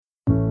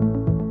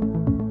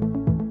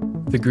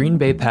The Green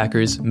Bay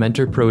Packers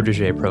Mentor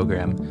Protege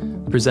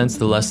program presents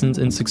the Lessons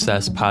in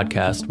Success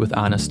podcast with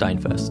Anna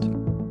Steinfest.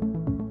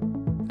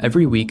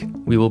 Every week,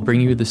 we will bring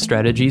you the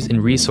strategies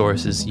and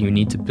resources you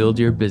need to build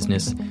your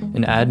business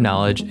and add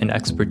knowledge and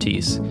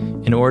expertise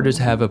in order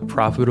to have a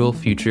profitable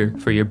future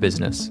for your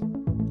business.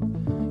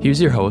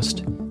 Here's your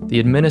host, the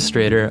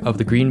administrator of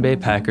the Green Bay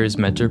Packers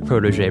Mentor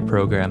Protege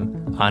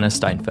program, Anna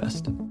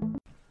Steinfest.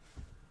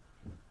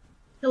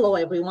 Hello,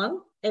 everyone,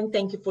 and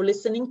thank you for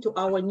listening to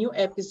our new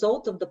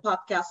episode of the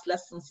podcast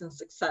Lessons in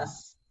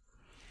Success.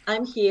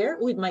 I'm here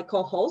with my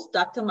co-host,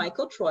 Dr.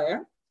 Michael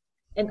Troyer,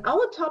 and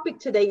our topic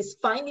today is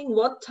finding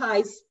what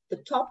ties the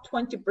top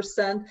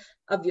 20%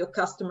 of your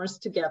customers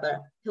together.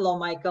 Hello,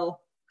 Michael.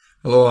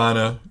 Hello,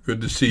 Anna.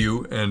 Good to see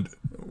you, and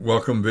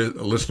welcome,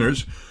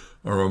 listeners.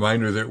 A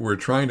reminder that we're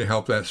trying to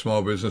help that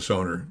small business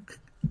owner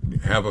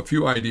have a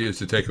few ideas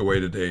to take away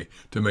today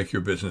to make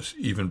your business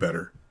even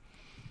better.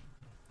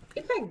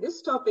 In fact,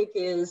 this topic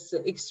is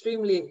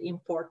extremely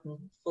important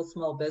for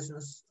small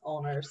business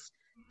owners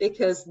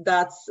because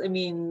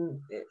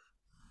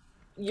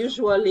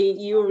usually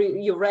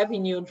your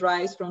revenue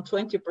drives from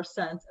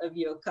 20% of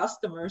your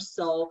customers.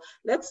 So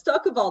let's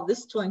talk about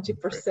this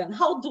 20%.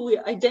 How do we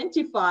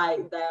identify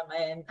them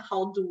and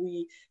how do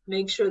we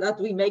make sure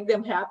that we make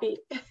them happy?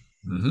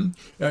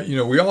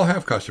 Mm-hmm. We all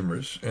have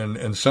customers,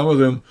 and some of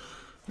them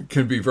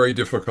can be very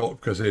difficult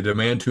because they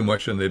demand too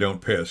much and they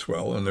don't pay us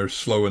well and they're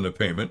slow in the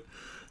payment.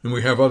 And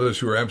we have others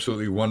who are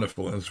absolutely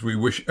wonderful, and we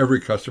wish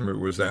every customer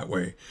was that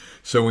way.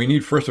 So we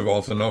need, first of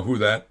all, to know who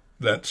that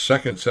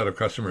second set of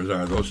customers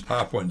are, those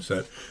top ones,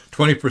 that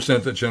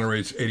 20% that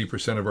generates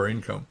 80% of our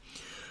income.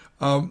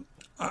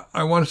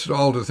 I want us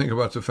all to think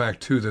about the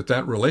fact, too,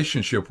 that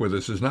relationship with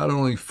us is not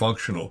only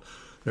functional,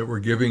 that we're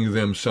giving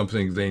them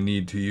something they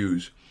need to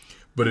use,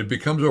 but it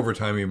becomes over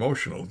time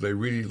emotional. They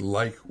really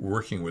like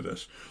working with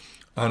us.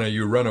 Anna,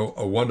 you run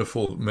a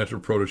wonderful Mentor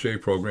Protege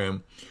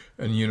program,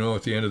 and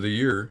at the end of the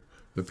year,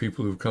 the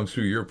people who've come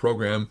through your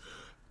program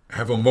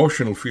have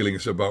emotional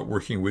feelings about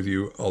working with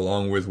you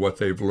along with what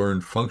they've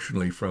learned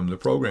functionally from the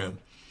program.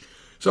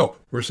 So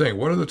we're saying,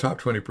 what are the top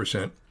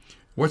 20%?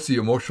 What's the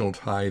emotional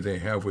tie they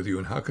have with you,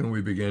 and how can we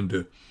begin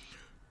to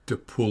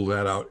pull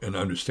that out and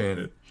understand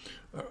it?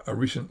 I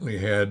recently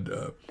had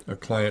a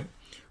client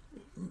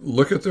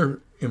look at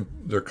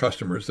their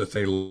customers that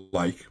they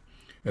like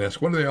and ask,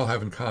 what do they all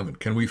have in common?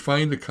 Can we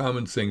find the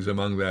common things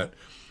among that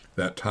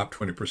top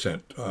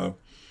 20%?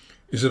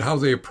 Is it how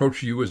they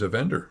approach you as a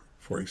vendor,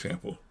 for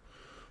example?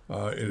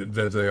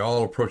 That they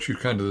all approach you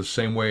kind of the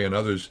same way, and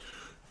others,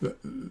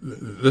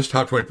 this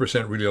top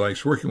 20% really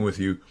likes working with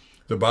you.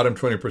 The bottom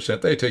 20%,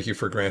 they take you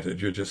for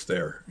granted. You're just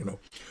there,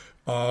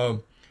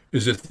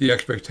 Is it the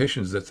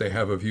expectations that they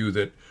have of you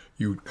that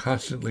you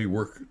constantly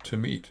work to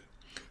meet?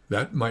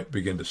 That might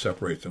begin to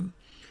separate them.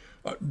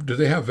 Do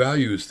they have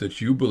values that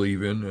you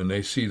believe in, and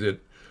they see that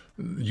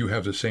you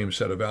have the same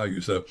set of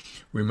values?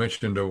 We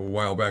mentioned a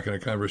while back in a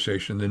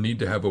conversation the need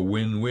to have a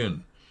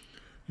win-win.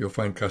 You'll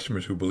find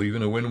customers who believe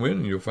in a win-win,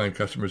 and you'll find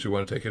customers who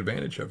want to take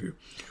advantage of you.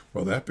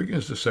 Well, that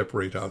begins to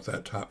separate out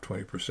that top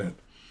 20%.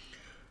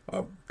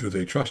 Do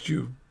they trust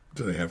you?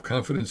 Do they have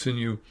confidence in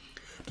you?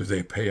 Do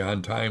they pay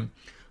on time?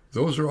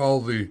 Those are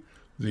all the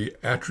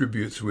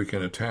attributes we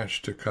can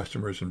attach to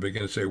customers and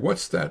begin to say,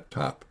 what's that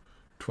top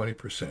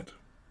 20%?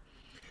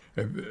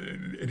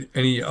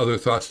 Any other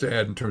thoughts to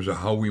add in terms of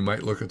how we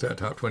might look at that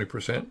top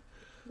 20%?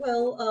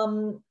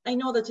 Well, I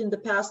know that in the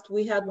past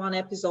we had one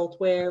episode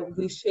where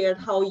we shared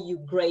how you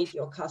grade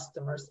your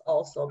customers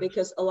also,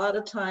 because a lot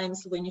of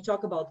times when you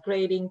talk about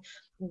grading,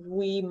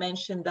 we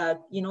mentioned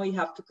that, you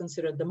have to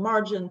consider the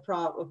margin,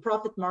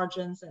 profit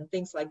margins and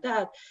things like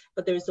that.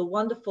 But there's a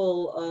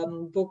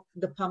wonderful book,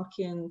 The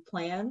Pumpkin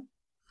Plan.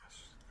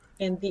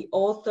 And the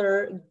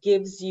author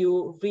gives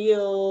you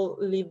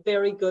really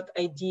very good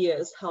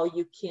ideas how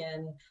you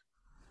can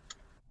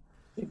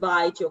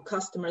divide your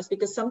customers,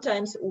 because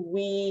sometimes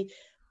we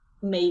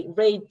may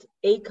rate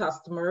A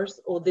customers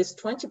or this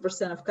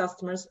 20% of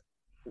customers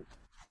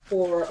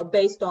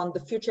based on the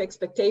future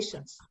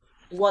expectations,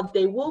 what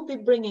they will be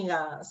bringing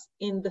us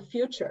in the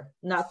future,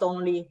 not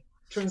only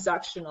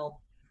transactional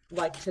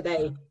like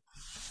today.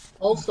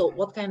 Also,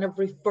 what kind of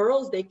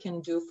referrals they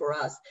can do for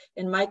us.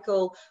 And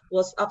Michael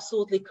was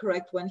absolutely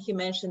correct when he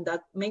mentioned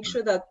that make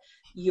sure that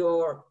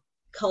your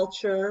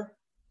culture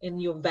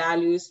and your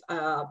values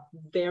are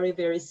very,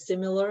 very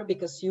similar,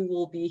 because you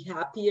will be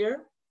happier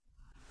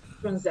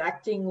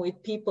transacting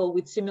with people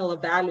with similar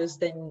values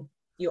than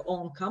your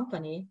own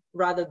company,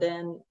 rather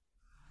than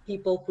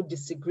people who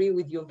disagree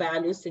with your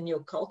values and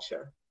your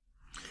culture.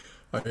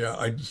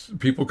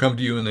 People come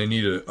to you and they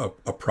need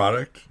a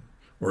product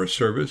or a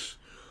service.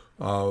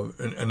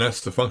 And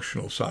that's the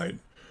functional side.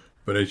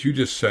 But as you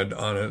just said,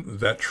 Anna,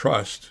 that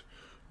trust,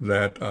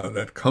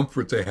 that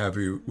comfort they have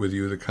with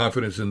you, the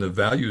confidence in the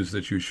values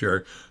that you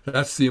share,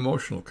 that's the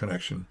emotional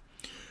connection.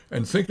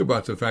 And think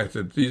about the fact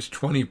that these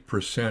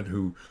 20%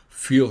 who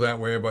feel that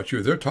way about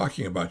you, they're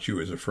talking about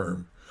you as a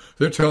firm.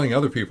 They're telling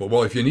other people,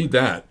 well, if you need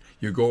that,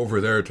 you go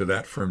over there to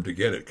that firm to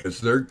get it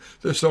because they're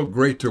so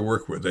great to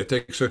work with. They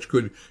take such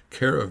good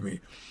care of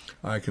me.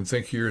 I can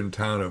think here in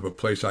town of a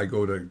place I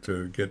go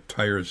to get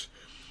tires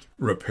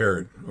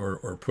repaired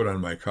or put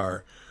on my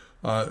car.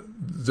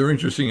 They're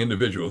interesting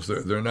individuals.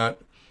 They're not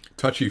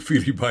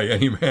touchy-feely by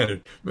any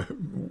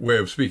way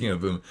of speaking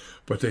of them,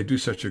 but they do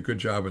such a good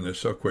job and they're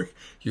so quick.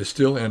 You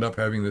still end up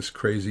having this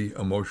crazy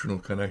emotional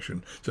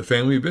connection. It's a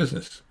family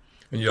business,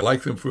 and you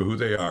like them for who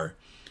they are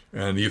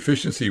and the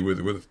efficiency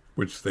with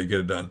which they get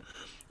it done.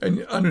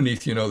 And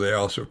underneath, they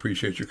also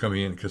appreciate you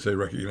coming in because they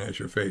recognize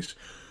your face.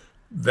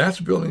 That's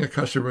building a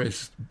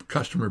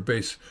customer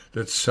base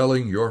that's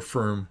selling your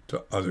firm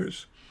to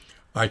others.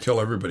 I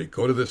tell everybody,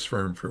 go to this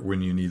firm for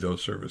when you need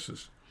those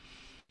services.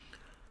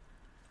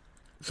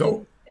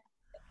 So,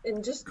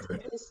 and just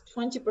this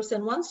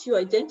 20%, once you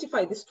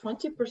identify this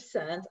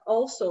 20%,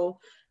 also,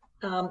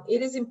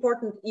 it is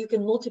important you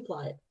can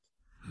multiply it.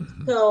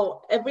 Mm-hmm.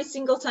 So every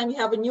single time you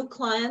have a new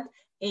client,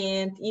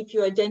 and if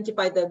you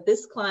identify that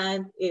this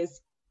client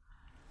is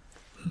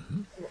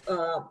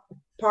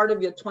part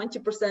of your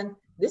 20%,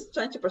 this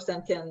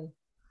 20%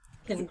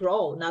 can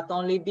grow, not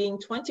only being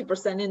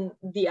 20% in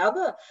the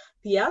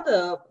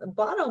other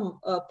bottom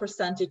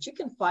percentage, you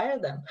can fire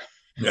them.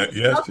 Yeah,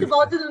 yes. Talked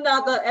about it in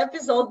another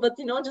episode, but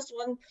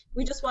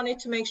we just wanted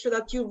to make sure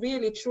that you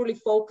really truly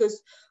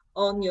focus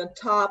on your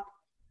top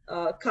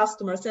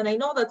customers. And I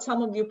know that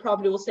some of you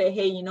probably will say,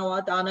 hey, you know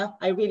what, Anna,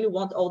 I really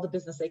want all the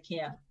business I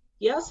can.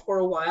 Yes, for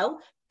a while,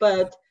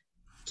 but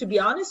to be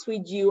honest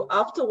with you,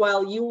 after a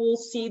while, you will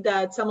see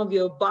that some of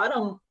your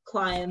bottom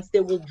clients,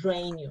 they will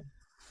drain you.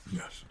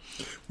 Yes.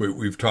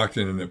 We've talked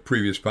in a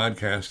previous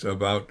podcast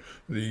about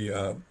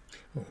the,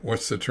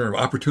 what's the term?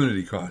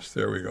 Opportunity cost.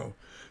 There we go.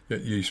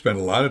 You spend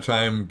a lot of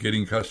time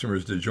getting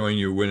customers to join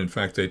you when, in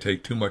fact, they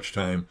take too much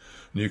time.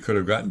 And you could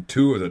have gotten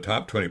 2 of the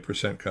top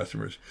 20%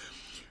 customers.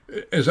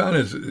 As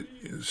Anna's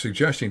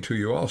suggesting to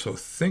you also,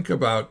 think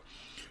about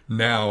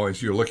now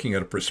as you're looking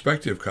at a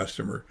prospective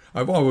customer.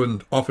 I've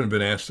often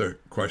been asked a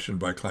question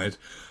by clients,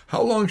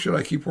 how long should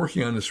I keep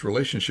working on this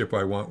relationship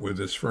I want with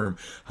this firm?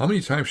 How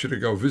many times should I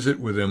go visit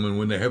with them and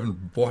when they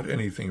haven't bought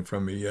anything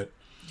from me yet?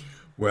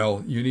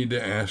 Well, you need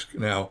to ask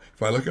now,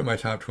 if I look at my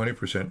top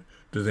 20%,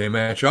 do they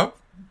match up?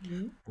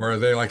 Mm-hmm. Or are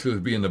they likely to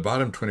be in the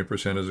bottom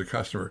 20% as a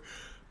customer?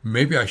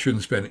 Maybe I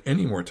shouldn't spend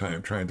any more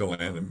time trying to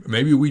land them.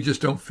 Maybe we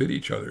just don't fit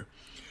each other.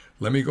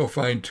 Let me go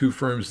find 2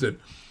 firms that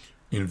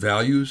in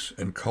values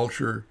and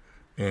culture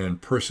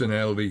and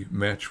personality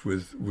match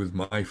with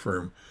my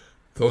firm.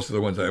 Those are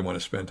the ones I want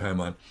to spend time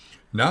on.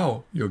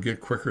 Now you'll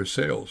get quicker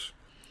sales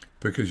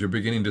because you're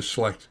beginning to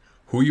select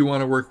who you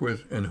want to work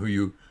with and who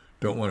you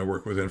don't want to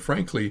work with. And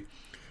frankly,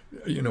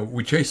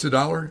 we chase the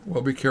dollar.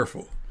 Well, be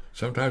careful.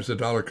 Sometimes the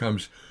dollar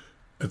comes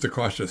at the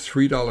cost of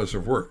 $3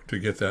 of work to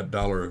get that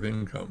dollar of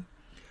income.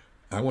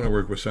 I want to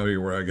work with somebody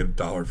where I get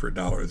dollar for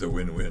dollar, the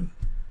win-win.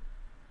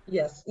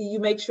 Yes, you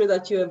make sure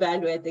that you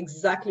evaluate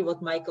exactly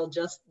what Michael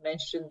just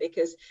mentioned,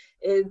 because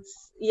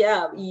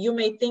you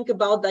may think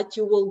about that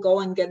you will go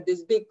and get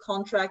this big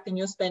contract and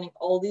you're spending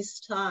all this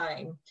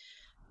time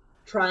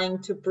trying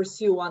to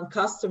pursue one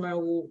customer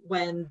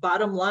when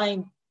bottom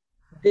line,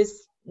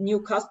 this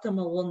new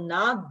customer will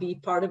not be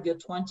part of your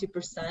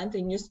 20%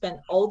 and you spend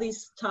all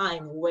this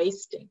time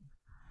wasting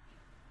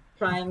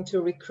trying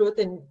to recruit.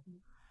 And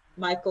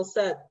Michael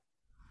said,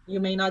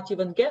 you may not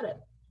even get it.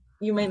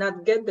 You may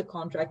not get the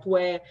contract,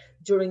 where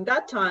during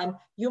that time,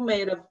 you may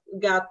have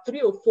got 3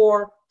 or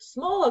 4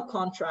 smaller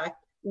contracts,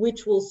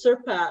 which will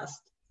surpass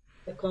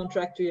the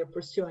contract you're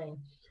pursuing.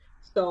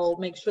 So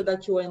make sure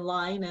that you're in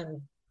line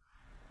and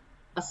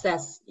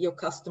assess your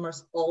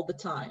customers all the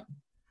time.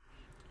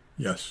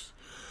 Yes.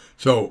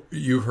 So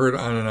you've heard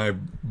Anna and I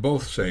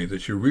both say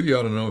that you really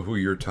ought to know who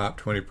your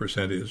top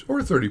 20% is,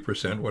 or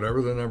 30%,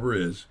 whatever the number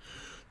is,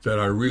 that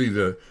are really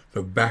the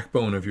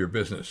backbone of your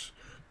business.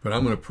 But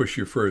I'm going to push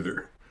you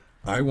further.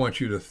 I want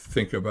you to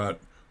think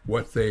about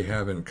what they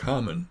have in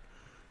common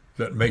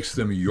that makes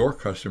them your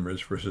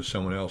customers versus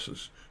someone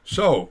else's.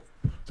 So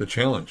the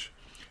challenge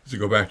is to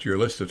go back to your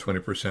list of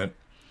 20%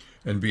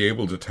 and be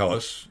able to tell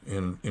us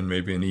in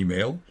maybe an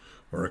email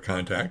or a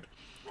contact,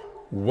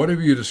 what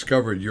have you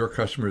discovered your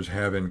customers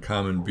have in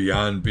common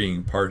beyond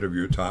being part of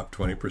your top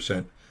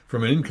 20%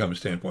 from an income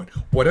standpoint?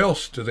 What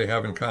else do they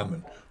have in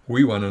common?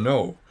 We want to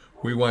know.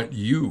 We want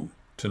you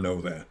to know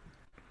that.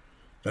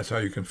 That's how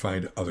you can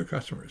find other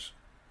customers.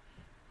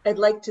 I'd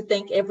like to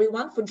thank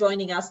everyone for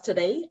joining us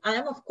today. I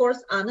am, of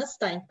course, Anna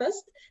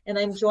Steinfest, and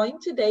I'm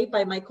joined today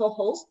by my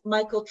co-host,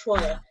 Michael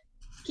Troyer.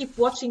 Keep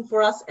watching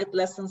for us at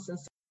Lessons in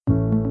Success.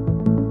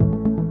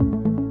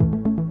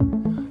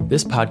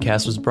 This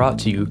podcast was brought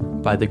to you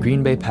by the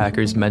Green Bay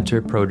Packers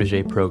Mentor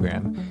Protege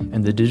Program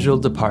and the Digital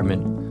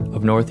Department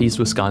of Northeast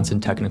Wisconsin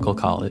Technical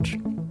College.